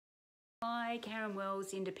Hi, Karen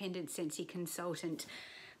Wells, independent Scentsy consultant.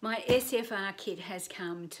 My SFR kit has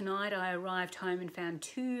come. Tonight I arrived home and found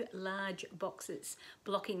 2 large boxes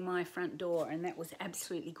blocking my front door, and that was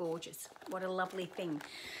absolutely gorgeous. What a lovely thing.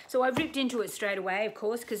 So I ripped into it straight away, of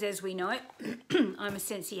course, because as we know, I'm a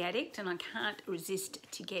Scentsy addict and I can't resist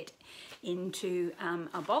to get into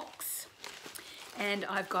a box. And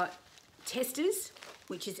I've got testers,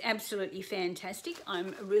 which is absolutely fantastic.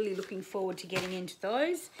 I'm really looking forward to getting into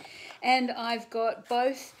those. And I've got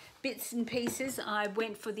both bits and pieces. I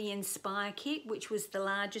went for the Inspire kit, which was the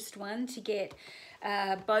largest one, to get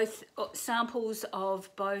both samples of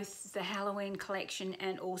both the Halloween collection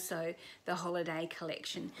and also the holiday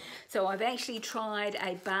collection. So I've actually tried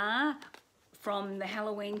a bar from the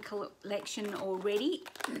Halloween collection already,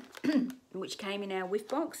 which came in our whiff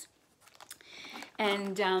box.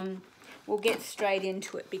 And we'll get straight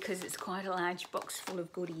into it because it's quite a large box full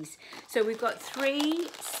of goodies. So we've got 3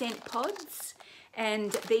 scent pods,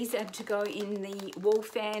 and these are to go in the wall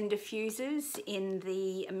fan diffusers, in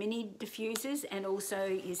the mini diffusers, and also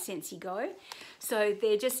your Scentsy Go. So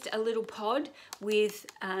they're just a little pod with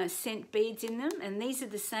scent beads in them, and these are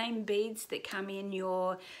the same beads that come in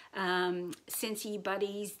your Scentsy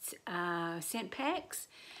Buddies scent packs.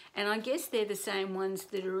 And I guess they're the same ones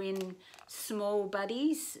that are in small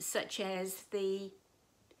buddies, such as the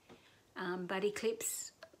buddy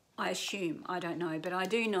clips, I assume. I don't know, but I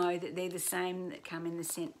do know that they're the same that come in the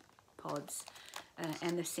scent pods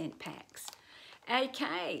and the scent packs.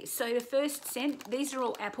 Okay, so the first scent, these are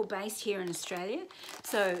all apple based here in Australia.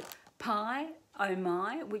 So Pie Oh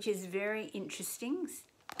My, which is very interesting.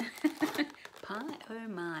 Pie Oh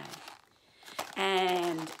My.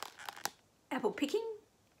 And Apple Picking.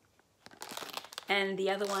 And the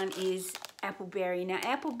other one is Appleberry. Now,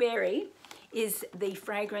 Appleberry is the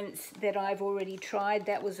fragrance that I've already tried.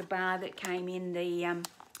 That was a bar that came in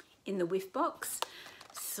the whiff box.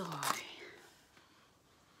 So,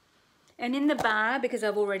 and in the bar, because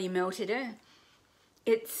I've already melted it,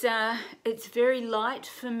 it's very light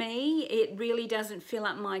for me. It really doesn't fill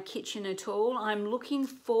up my kitchen at all. I'm looking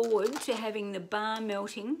forward to having the bar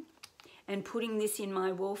melting and putting this in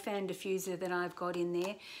my wall fan diffuser that I've got in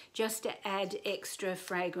there, just to add extra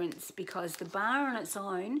fragrance, because the bar on its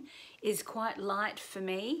own is quite light for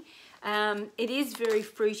me. It is very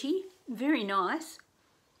fruity, very nice.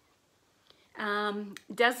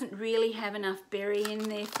 Doesn't really have enough berry in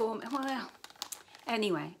there for me. Well,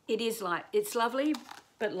 anyway, it is light. It's lovely,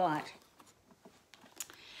 but light.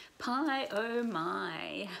 Pie Oh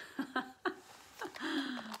My.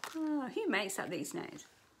 Oh, who makes up these names?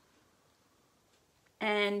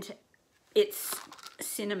 And it's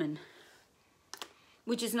cinnamon,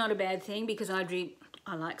 which is not a bad thing because I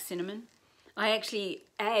like cinnamon. I actually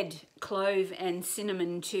add clove and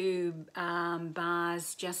cinnamon to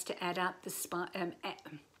bars just to add up the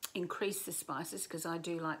increase the spices, because I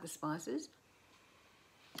do like the spices.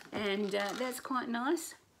 And that's quite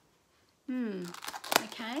nice.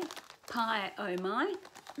 Okay, Pie Oh My.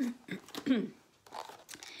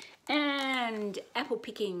 And Apple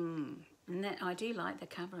Picking. And that, I do like the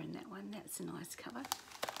cover in that one. That's a nice cover.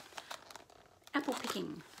 Apple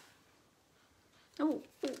Picking. Oh,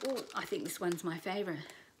 I think this one's my favourite.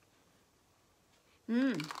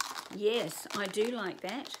 Yes, I do like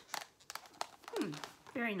that.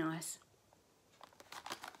 Very nice.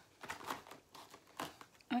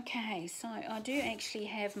 Okay, so I do actually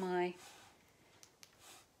have my...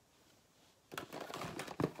 Oh,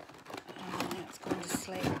 now it's gone to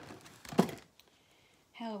sleep.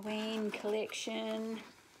 Halloween collection.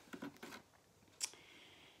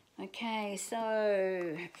 Okay,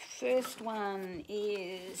 so first one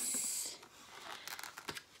is,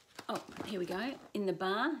 oh, here we go, in the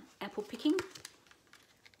bar, Apple Picking.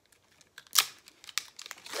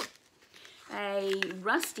 A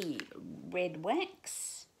rusty red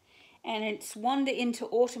wax, and it's wander into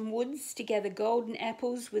autumn woods to gather golden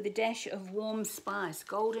apples with a dash of warm spice.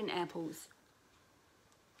 Golden apples.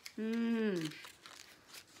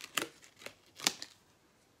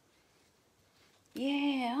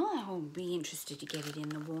 Yeah, I'll be interested to get it in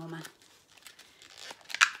the warmer.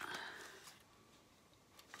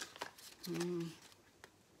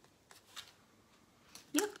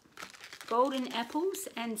 Yep, golden apples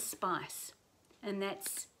and spice, and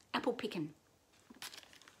that's Apple Picking.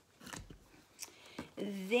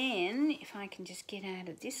 Then, if I can just get out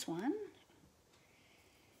of this one.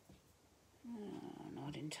 Oh,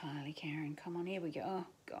 not entirely, Karen. Come on, here we go. Oh,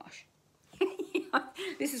 gosh.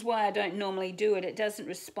 This is why I don't normally do it. It doesn't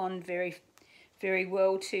respond very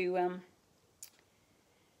well to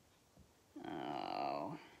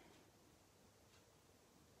oh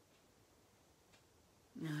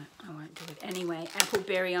no, I won't can't do it. Anyway, apple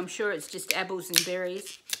berry. I'm sure it's just apples and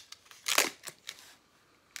berries.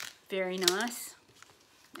 Very nice.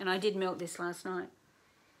 And I did melt this last night.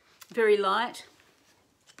 Very light.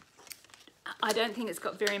 I don't think it's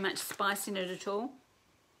got very much spice in it at all.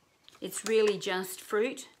 It's really just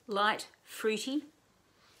fruit, light, fruity,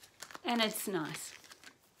 and it's nice.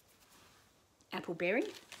 Apple berry.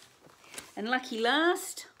 And lucky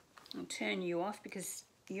last, I'll turn you off because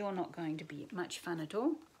you're not going to be much fun at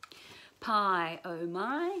all. Pie Oh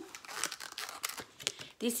My.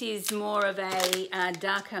 This is more of a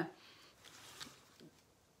darker,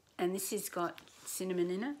 and this has got cinnamon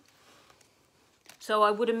in it. So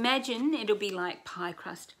I would imagine it'll be like pie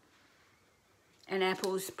crust. And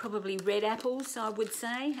apples, probably red apples, I would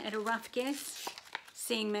say, at a rough guess.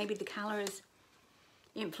 Seeing maybe the colour is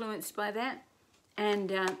influenced by that.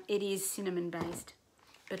 And it is cinnamon based,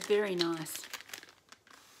 but very nice.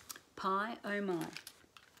 Pie Oh My.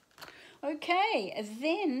 Okay,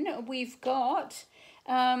 then we've got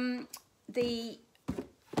the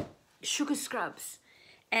sugar scrubs.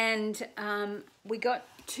 And we got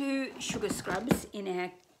 2 sugar scrubs in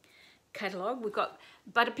our catalogue. We've got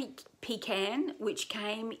butter pecan, which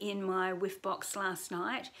came in my whiff box last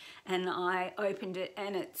night, and I opened it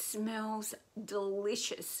and it smells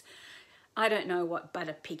delicious. I don't know what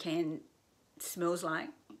butter pecan smells like,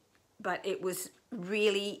 but it was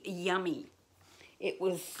really yummy. It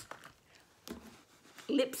was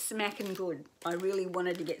lip smacking good. I really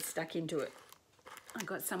wanted to get stuck into it. I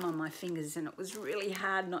got some on my fingers and it was really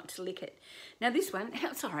hard not to lick it. Now this one,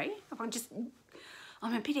 sorry,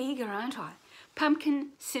 I'm a bit eager, aren't I?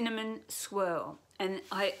 Pumpkin cinnamon swirl. And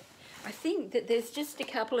I think that there's just a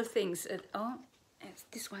couple of things. Oh,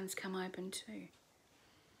 this one's come open too.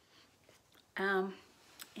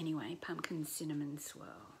 Anyway, pumpkin cinnamon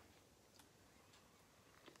swirl.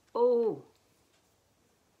 Oh.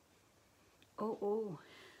 Oh.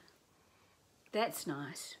 That's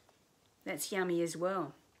nice. That's yummy as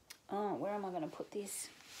well. Oh, where am I going to put this?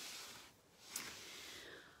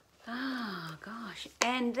 Oh, gosh.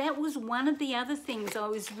 And that was one of the other things. I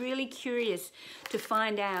was really curious to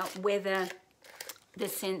find out whether the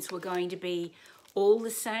scents were going to be all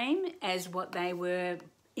the same as what they were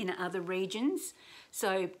in other regions.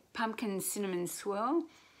 So pumpkin cinnamon swirl,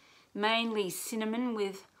 mainly cinnamon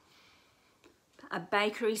with a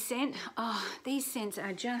bakery scent. Oh, these scents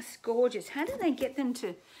are just gorgeous. How do they get them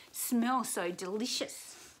to smell so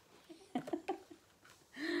delicious?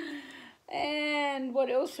 And what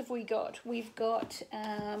else have we got? We've got,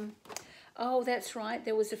 oh, that's right,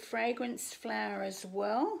 there was a fragrance flower as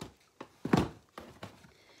well.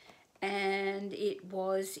 And it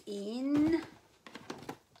was in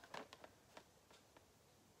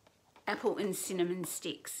apple and cinnamon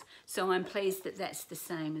sticks. So I'm pleased that that's the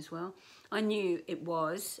same as well. I knew it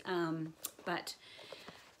was, but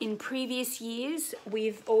in previous years,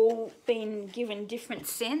 we've all been given different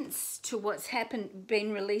scents to what's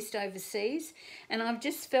been released overseas, and I've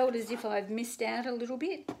just felt as if I've missed out a little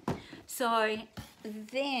bit. So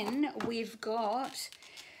then we've got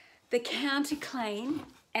the Counter Clean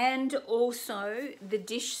and also the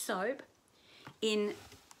dish soap in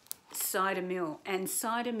Cider Mill, and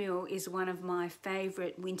Cider Mill is one of my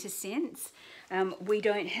favourite winter scents. We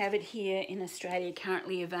don't have it here in Australia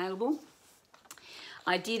currently available.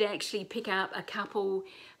 I did actually pick up a couple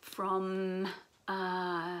from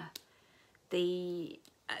the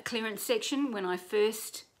clearance section when I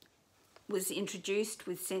first was introduced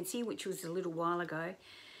with Scentsy, which was a little while ago,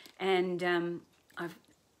 and I've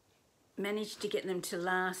managed to get them to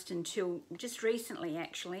last until just recently.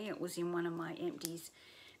 Actually, it was in one of my empties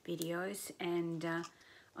videos, and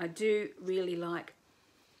I do really like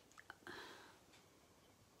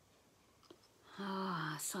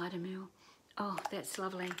Cider Mill. Oh, that's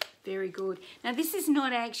lovely. Very good. Now, this is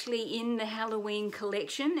not actually in the Halloween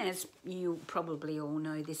collection, as you probably all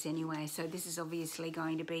know this anyway. So this is obviously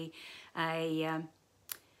going to be a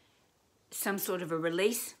some sort of a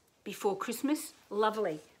release before Christmas.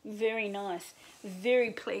 Lovely. Very nice.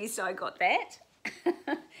 Very pleased I got that.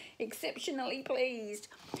 Exceptionally pleased.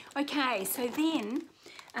 Okay, so then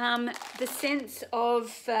the scents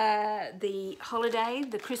of the holiday,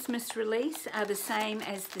 the Christmas release, are the same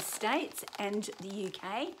as the States and the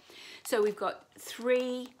UK. So we've got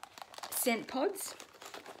 3 scent pods,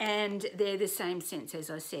 and they're the same scents as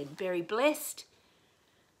I said. Berry Blessed,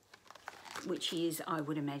 which is, I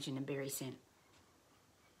would imagine, a berry scent.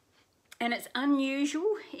 And it's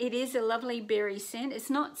unusual. It is a lovely berry scent. It's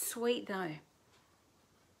not sweet though.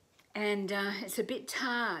 And it's a bit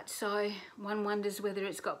tart, so one wonders whether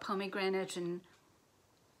it's got pomegranate and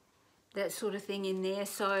that sort of thing in there.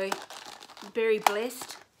 So, Berry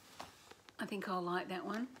Blessed, I think I'll like that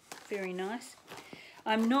one. Very nice.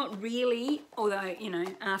 I'm not really, although, you know,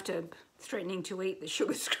 after threatening to eat the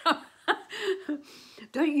sugar scrub,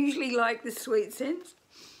 don't usually like the sweet scents.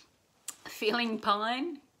 Feeling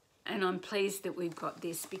pine, and I'm pleased that we've got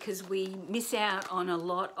this because we miss out on a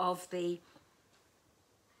lot of the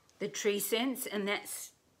tree scents, and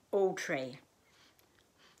that's all tree.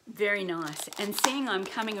 Very nice. And seeing I'm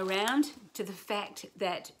coming around to the fact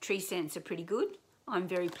that tree scents are pretty good, I'm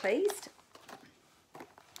very pleased.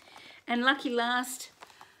 And lucky last,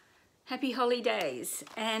 happy holidays.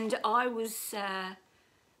 And I was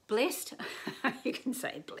blessed, you can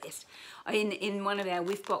say blessed. In one of our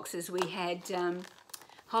whiff boxes we had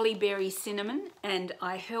holly berry cinnamon, and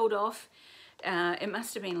I held off, it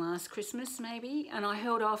must have been last Christmas maybe, and I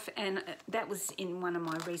held off, and that was in one of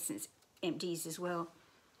my recent empties as well.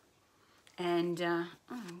 And, oh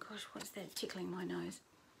gosh, what's that tickling my nose?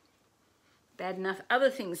 Bad enough, other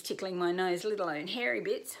things tickling my nose, let alone hairy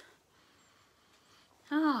bits.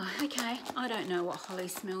 Oh, okay, I don't know what holly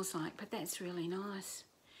smells like, but that's really nice.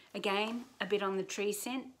 Again, a bit on the tree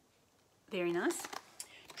scent, very nice.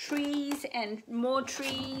 Trees and more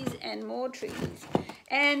trees and more trees.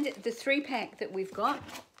 And the 3-pack that we've got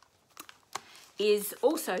is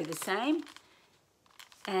also the same.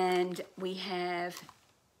 And we have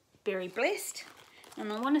Berry Blessed.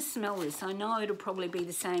 And I want to smell this. I know it'll probably be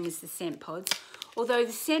the same as the scent pods. Although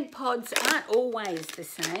the scent pods aren't always the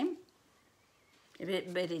same.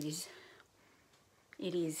 But it is.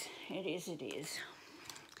 It is. It is. It is.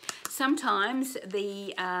 Sometimes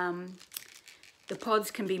the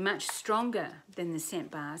pods can be much stronger than the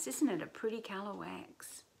scent bars. Isn't it a pretty colour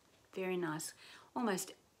wax? Very nice.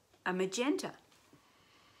 Almost a magenta.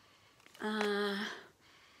 I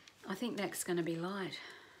think that's going to be light.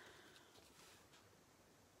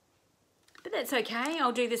 But that's okay.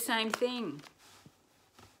 I'll do the same thing.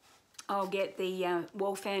 I'll get the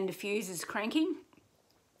wall fan diffusers cranking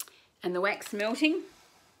and the wax melting.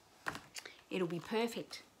 It'll be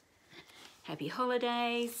perfect. Happy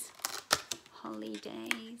holidays.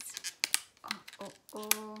 Holidays. Oh, oh,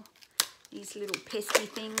 oh. These little pesky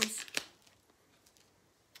things.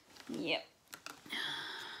 Yep.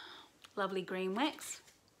 Lovely green wax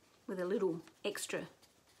with a little extra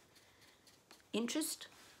interest.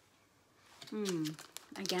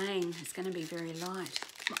 Again, it's going to be very light.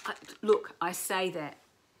 Look, I say that.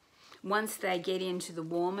 Once they get into the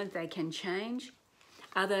warmer, they can change.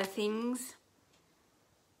 Other things,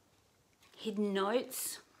 hidden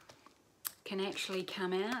notes can actually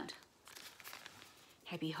come out.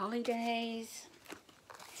 Happy holidays.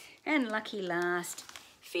 And lucky last,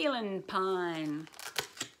 feeling pine.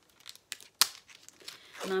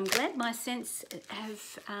 And I'm glad my sense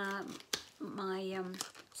have, my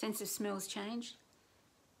sense of smells changed.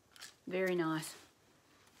 Very nice.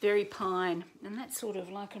 Very pine. And that's sort of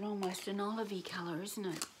like almost an olivey colour, isn't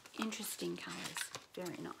it? Interesting colours.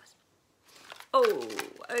 Very nice. Oh,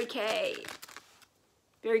 okay.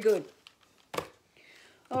 Very good.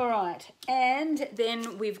 All right. And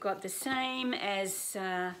then we've got the same as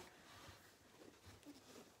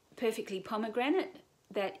Perfectly Pomegranate.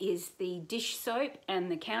 That is the dish soap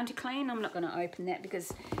and the counter clean. I'm not going to open that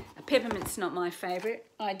because peppermint's not my favourite.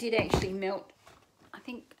 I did actually melt, I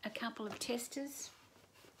think, a couple of testers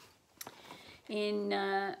in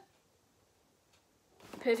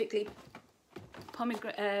Perfectly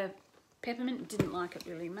Peppermint. Didn't like it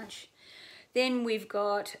really much. Then we've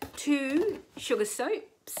got 2 sugar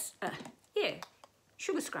soaps.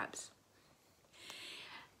 Sugar scrubs.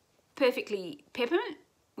 Perfectly Peppermint,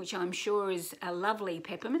 which I'm sure is a lovely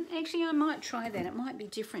peppermint. Actually, I might try that. It might be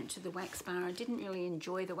different to the wax bar. I didn't really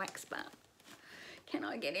enjoy the wax bar. Can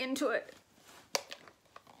I get into it?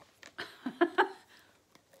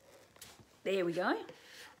 There we go.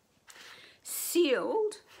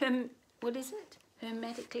 Sealed. What is it?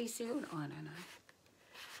 Hermetically sealed? I don't know.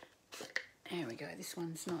 There we go. This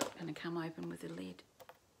one's not going to come open with a lid.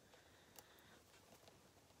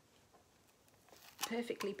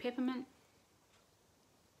 Perfectly Peppermint.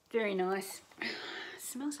 Very nice.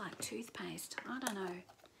 Smells like toothpaste. I don't know.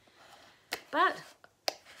 But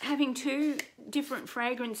having 2 different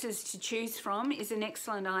fragrances to choose from is an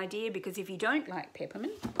excellent idea, because if you don't like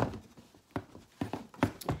peppermint,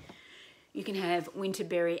 you can have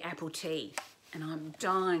winterberry apple tea. And I'm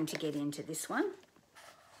dying to get into this one.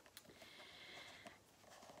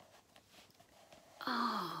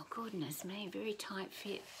 Oh, goodness me. Very tight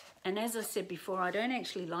fit. And as I said before, I don't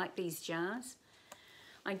actually like these jars.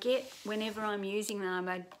 I get, whenever I'm using them,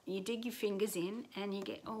 you dig your fingers in and you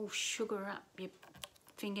get all sugar up your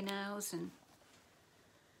fingernails, and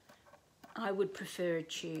I would prefer a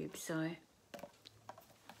tube. So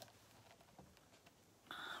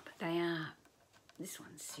this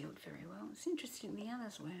one's sealed very well. It's interesting the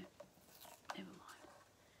others were. Never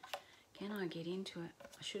mind. Can I get into it?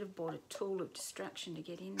 I should have bought a tool of destruction to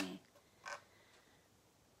get in there.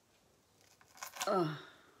 Oh,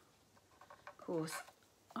 of course,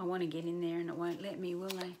 I want to get in there and it won't let me, will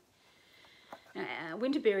they? Now,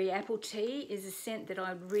 Winterberry Apple Tea is a scent that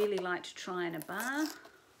I'd really like to try in a bar.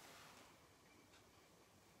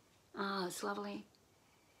 Oh, it's lovely.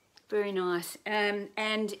 Very nice. And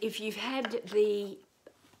if you've had the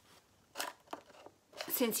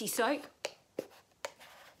Scentsy soap,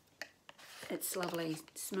 it's lovely.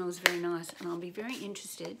 It smells very nice. And I'll be very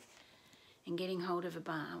interested in getting hold of a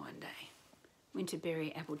bar one day.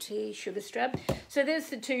 Winterberry Apple Tea, Sugar Scrub. So there's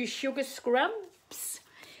the 2 sugar scrubs.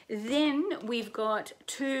 Then we've got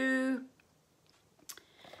 2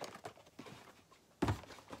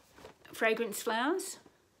 fragrance flowers.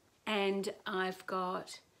 And I've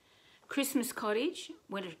got Christmas Cottage,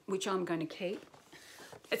 which I'm going to keep.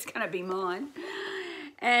 It's going to be mine.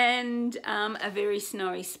 And a very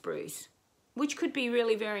snowy spruce, which could be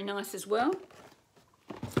really very nice as well.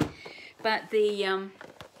 But the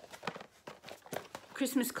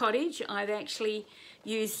Christmas Cottage, I've actually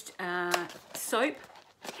used soap,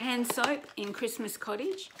 hand soap in Christmas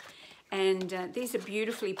Cottage. And these are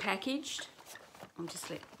beautifully packaged. I'll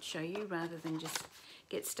just show you rather than just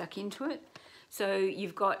get stuck into it. So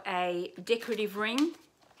you've got a decorative ring.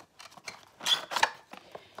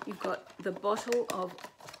 You've got the bottle of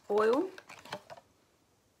oil.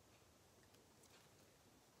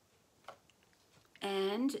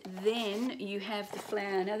 And then you have the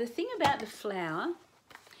flower. Now the thing about the flower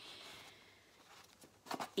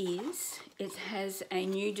is it has a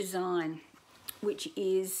new design, which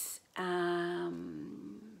is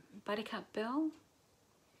Buttercup Bell.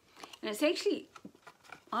 And it's actually,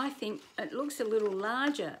 I think it looks a little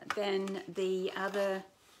larger than the other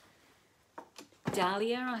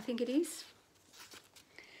Dahlia, I think it is.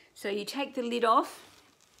 So you take the lid off,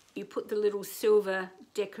 you put the little silver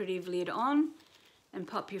decorative lid on and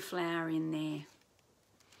pop your flower in there.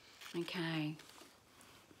 Okay,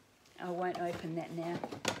 I won't open that now.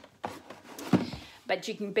 But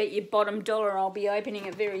you can bet your bottom dollar I'll be opening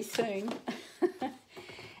it very soon.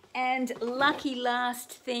 And lucky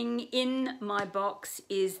last thing in my box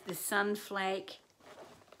is the Sunflake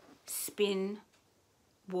Spin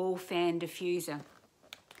Wall Fan Diffuser.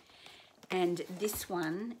 And this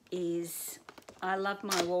one is, I love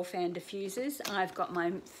my wall fan diffusers. I've got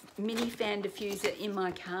my mini fan diffuser in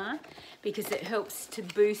my car because it helps to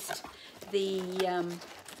boost the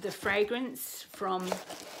fragrance from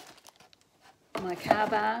my car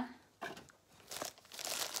bar.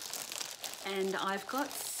 And I've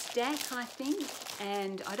got Stack, I think,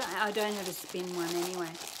 and I don't have a spin one anyway.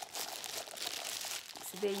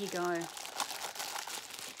 So there you go.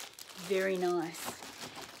 Very nice.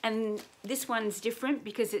 And this one's different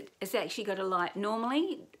because it's actually got a light.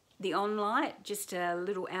 Normally, the on light, just a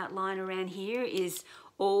little outline around here, is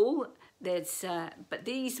all that's, but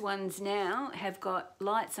these ones now have got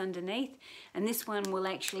lights underneath, and this one will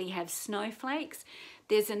actually have snowflakes.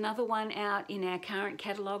 There's another one out in our current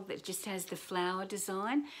catalogue that just has the flower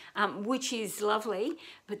design, which is lovely,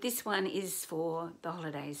 but this one is for the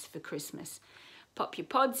holidays, for Christmas. Pop your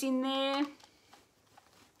pods in there,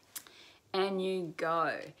 and you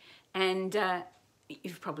go. And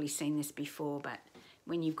you've probably seen this before, but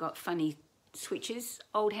when you've got funny switches,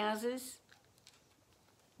 old houses,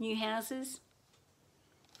 new houses,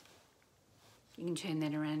 you can turn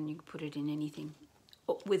that around and you can put it in anything,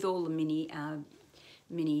 with all the mini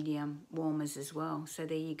warmers as well. So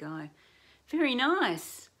there you go. Very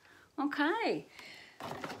nice. Okay,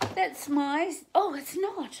 that's my, oh, it's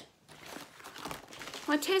not.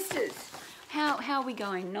 My testers. How are we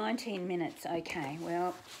going? 19 minutes. Okay,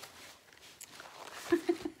 well.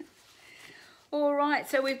 All right,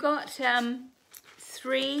 so we've got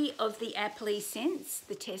 3 of the Appley scents,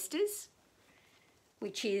 the testers,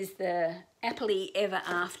 which is the Appley Ever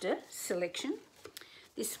After selection.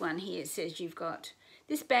 This one here says you've got,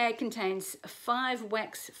 this bag contains 5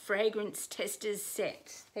 wax fragrance testers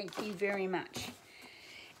sets. Thank you very much.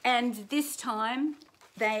 And this time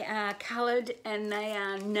they are coloured and they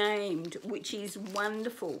are named, which is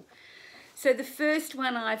wonderful. So the first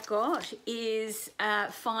one I've got is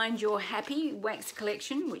Find Your Happy Wax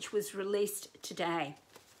Collection, which was released today.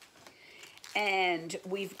 And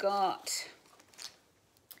we've got,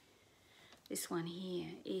 this one here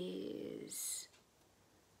is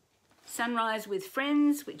Sunrise with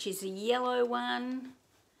Friends, which is a yellow one.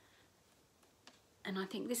 And I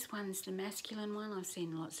think this one's the masculine one. I've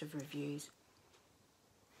seen lots of reviews.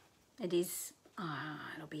 It is,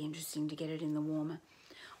 it'll be interesting to get it in the warmer.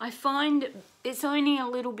 I find it's only a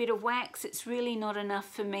little bit of wax. It's really not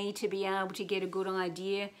enough for me to be able to get a good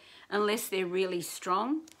idea unless they're really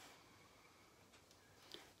strong.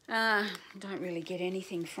 Don't really get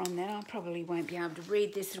anything from that. I probably won't be able to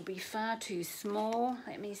read this. It'll be far too small.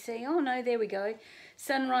 Let me see. Oh no, there we go.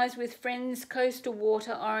 Sunrise with Friends, Coastal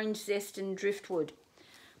Water, Orange Zest and Driftwood.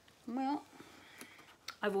 Well,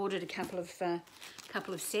 I've ordered a couple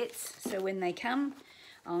of sets, so when they come,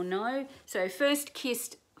 I'll know. So First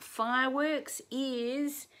Kissed Fireworks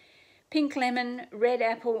is Pink Lemon, Red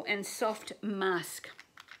Apple and Soft Musk.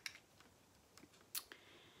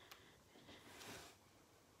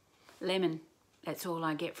 Lemon, that's all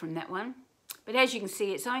I get from that one. But as you can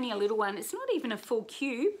see, it's only a little one. It's not even a full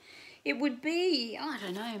cube. It would be, I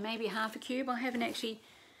don't know, maybe half a cube. I haven't actually,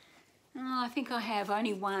 I think I have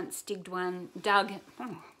only once dug,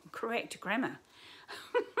 correct grammar.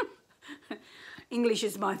 English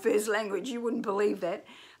is my first language, you wouldn't believe that.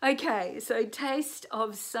 Okay, so Taste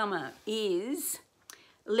of Summer is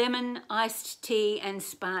lemon, iced tea and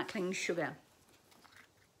sparkling sugar.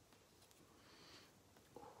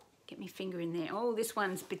 Get my finger in there. Oh, this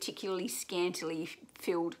one's particularly scantily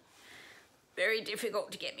filled. Very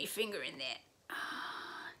difficult to get my finger in there.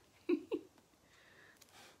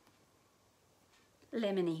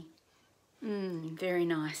 Lemony. Very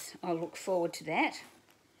nice. I look forward to that.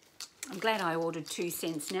 I'm glad I ordered 2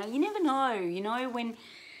 scents. Now, you never know, you know, when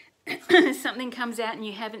something comes out and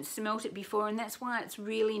you haven't smelt it before, and that's why it's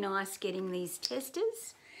really nice getting these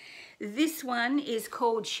testers. This one is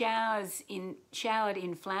called Showered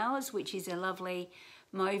in Flowers, which is a lovely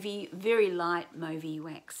mauvey, very light mauvey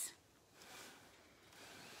wax.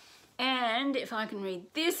 And if I can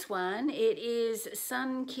read this one, it is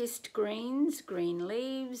Sun-Kissed Greens, Green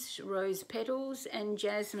Leaves, Rose Petals and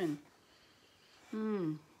Jasmine.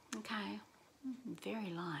 Okay, very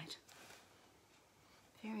light.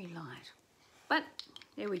 Very light. But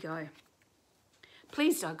there we go.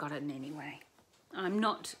 Pleased I got it in any way. I'm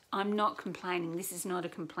not complaining. This is not a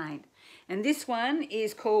complaint. And this one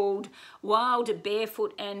is called Wild,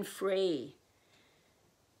 Barefoot and Free.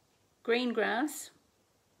 Green grass,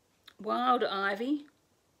 wild ivy.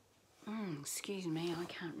 Excuse me, I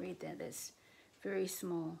can't read that. That's very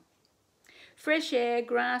small. Fresh air,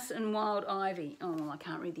 grass and wild ivy. Oh, well, I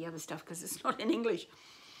can't read the other stuff because it's not in English.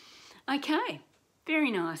 Okay,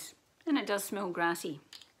 very nice. And it does smell grassy.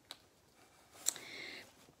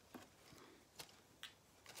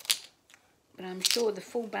 But I'm sure the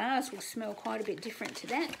full bars will smell quite a bit different to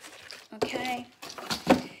that. Okay.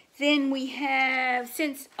 Then we have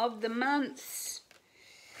Scents of the Months.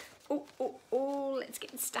 Oh, let's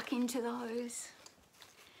get stuck into those.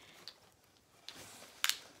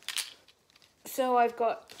 So I've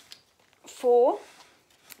got 4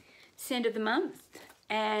 Scent of the Month,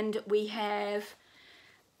 and we have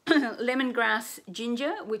Lemongrass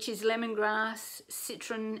Ginger, which is lemongrass,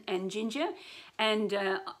 citron and ginger,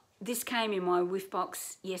 and this came in my whiff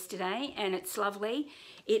box yesterday and it's lovely.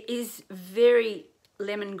 It is very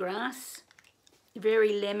lemongrass,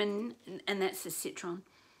 very lemon, and that's the citron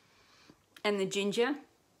and the ginger.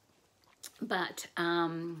 But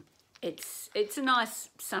it's a nice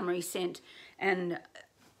summery scent, and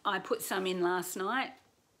I put some in last night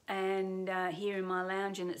and here in my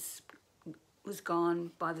lounge, and it was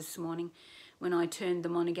gone by this morning when I turned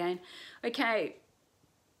them on again. Okay.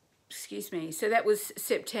 Excuse me, so that was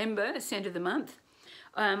September, Scent of the Month.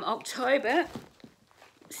 October,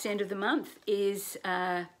 Scent of the Month is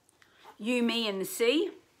You, Me and the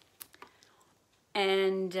Sea.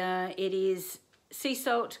 And it is sea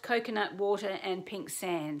salt, coconut water and pink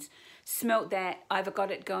sands. Smelt that. I've got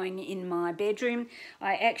it going in my bedroom.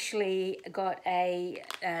 I actually got a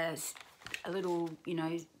little, you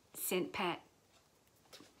know, scent pack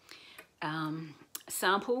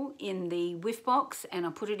sample in the whiff box, and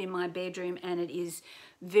I put it in my bedroom, and it is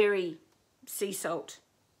very sea salt,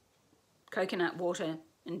 coconut water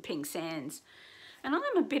and pink sands. And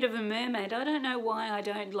I'm a bit of a mermaid. I don't know why I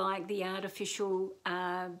don't like the artificial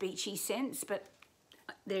beachy scents, but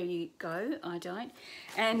there you go, I don't.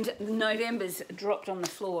 And November's dropped on the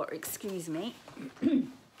floor, excuse me.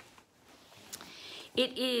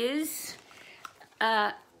 It is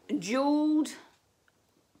jeweled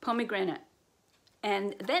pomegranate.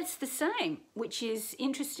 And that's the same, which is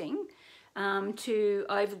interesting to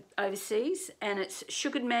overseas. And it's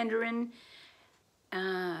sugared mandarin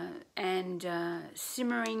and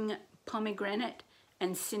simmering pomegranate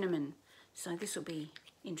and cinnamon. So this will be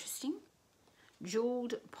interesting.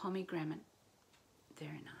 Jeweled pomegranate.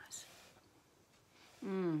 Very nice.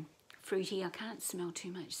 Fruity. I can't smell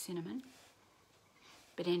too much cinnamon.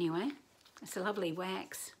 But anyway, it's a lovely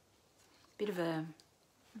wax. Bit of a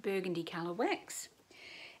burgundy colour wax.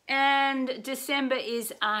 And December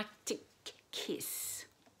is Arctic Kiss.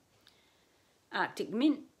 Arctic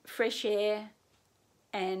Mint, Fresh Air,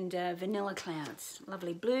 and Vanilla Clouds.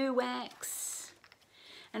 Lovely blue wax.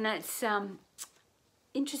 And that's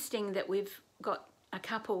interesting that we've got a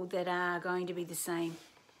couple that are going to be the same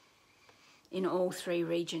in all 3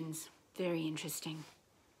 regions. Very interesting.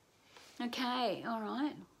 Okay, all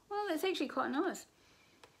right. Well, that's actually quite nice.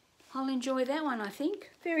 I'll enjoy that one, I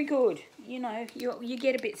think. Very good. You know, you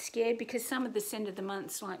get a bit scared because some of the scent of the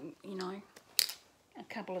months, like, you know, a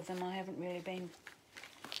couple of them I haven't really been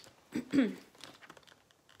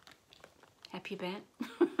happy about.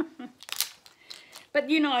 But,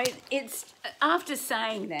 you know, it's, after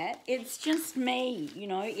saying that, it's just me, you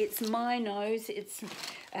know, it's my nose, it's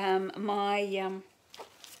my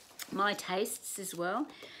tastes as well.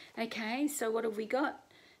 Okay, so what have we got?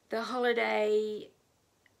 The Holiday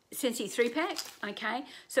Scentsy 3-pack, okay,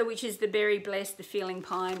 so which is the Berry Blessed, the Feeling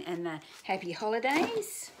Pine, and the Happy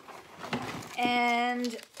Holidays.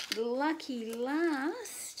 And lucky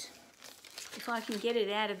last, if I can get it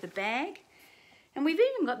out of the bag. And we've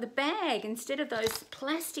even got the bag instead of those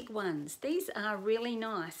plastic ones. These are really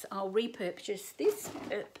nice. I'll repurchase this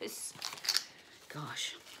purpose.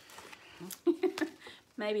 Gosh.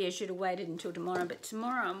 Maybe I should have waited until tomorrow, but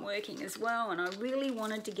tomorrow I'm working as well, and I really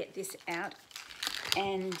wanted to get this out.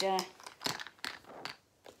 And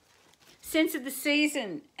Scents of the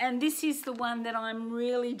Season, and this is the one that I'm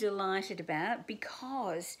really delighted about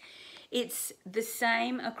because it's the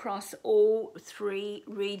same across all 3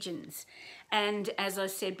 regions. And as I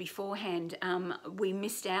said beforehand, we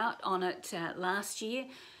missed out on it last year.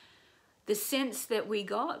 The scents that we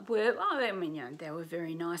got were, oh, I mean, you know, they were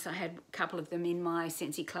very nice. I had a couple of them in my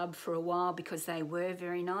Scentsy Club for a while because they were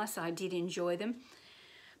very nice. I did enjoy them.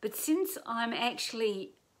 But since I'm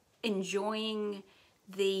actually enjoying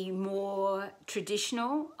the more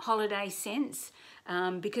traditional holiday scents,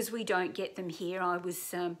 because we don't get them here, I was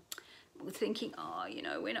thinking, oh, you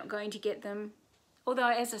know, we're not going to get them.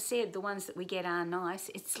 Although, as I said, the ones that we get are nice.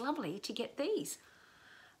 It's lovely to get these.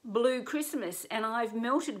 Blue Christmas, and I've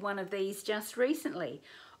melted one of these just recently.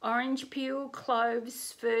 Orange peel,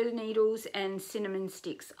 cloves, fir needles, and cinnamon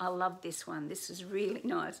sticks. I love this one. This is really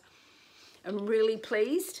nice. I'm really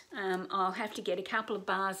pleased. I'll have to get a couple of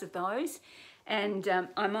bars of those, and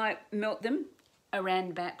I might melt them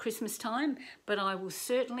around about Christmas time, but I will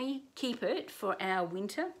certainly keep it for our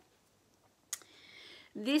winter.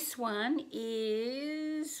 This one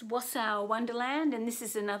is Wassail Wonderland, and this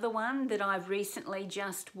is another one that I've recently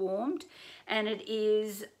just warmed, and it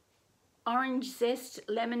is orange zest,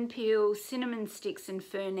 lemon peel, cinnamon sticks, and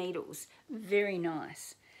fir needles. Very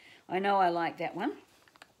nice. I know I like that one.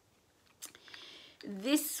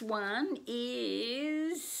 This one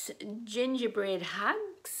is Gingerbread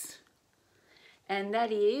Hugs, and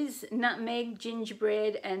that is nutmeg,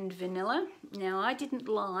 gingerbread, and vanilla. Now, I didn't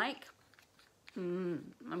like...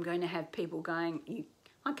 I'm going to have people going,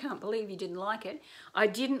 I can't believe you didn't like it. I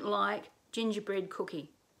didn't like gingerbread cookie.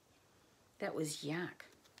 That was yuck.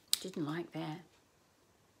 Didn't like that.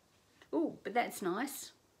 Oh, but that's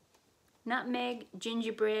nice. Nutmeg,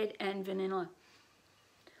 gingerbread, and vanilla.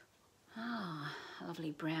 Ah,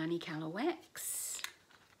 lovely brownie colour wax.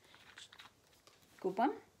 Good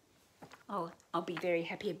one. Oh, I'll be very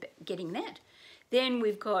happy about getting that. Then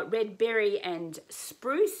we've got red berry and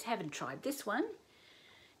spruce. Haven't tried this one.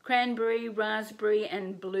 Cranberry, raspberry,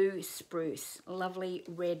 and blue spruce. Lovely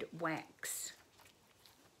red wax.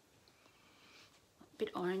 A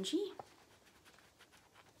bit orangey.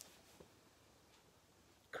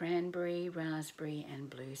 Cranberry, raspberry, and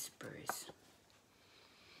blue spruce.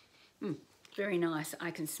 Very nice.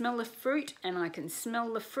 I can smell the fruit, and I can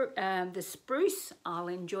smell the spruce. I'll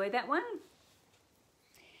enjoy that one.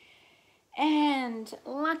 And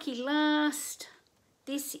lucky last,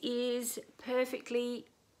 this is Perfectly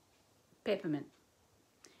Peppermint,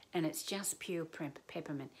 and it's just pure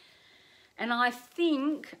peppermint. And I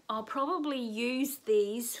think I'll probably use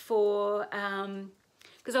these for,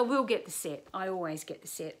 because I will get the set. I always get the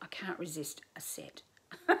set. I can't resist a set.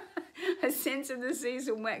 A Scents of the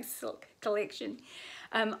Season wax collection.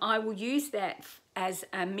 I will use that as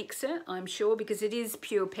a mixer, I'm sure, because it is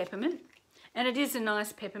pure peppermint, and it is a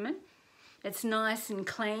nice peppermint. It's nice and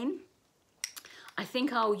clean. I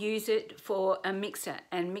think I'll use it for a mixer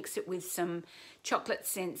and mix it with some chocolate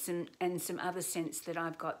scents and some other scents that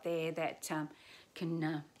I've got there that can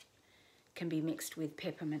be mixed with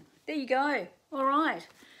peppermint. There you go. All right.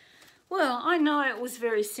 Well, I know it was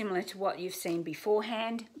very similar to what you've seen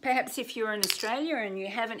beforehand. Perhaps if you're in Australia and you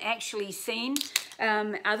haven't actually seen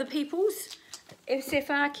other people's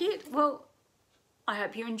SFR kit, well, I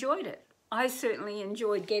hope you enjoyed it. I certainly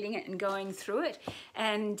enjoyed getting it and going through it,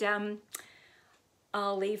 and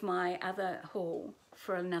I'll leave my other haul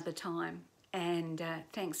for another time. And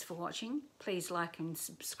thanks for watching. Please like and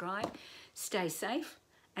subscribe. Stay safe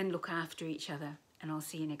and look after each other, and I'll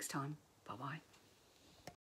see you next time. Bye-bye.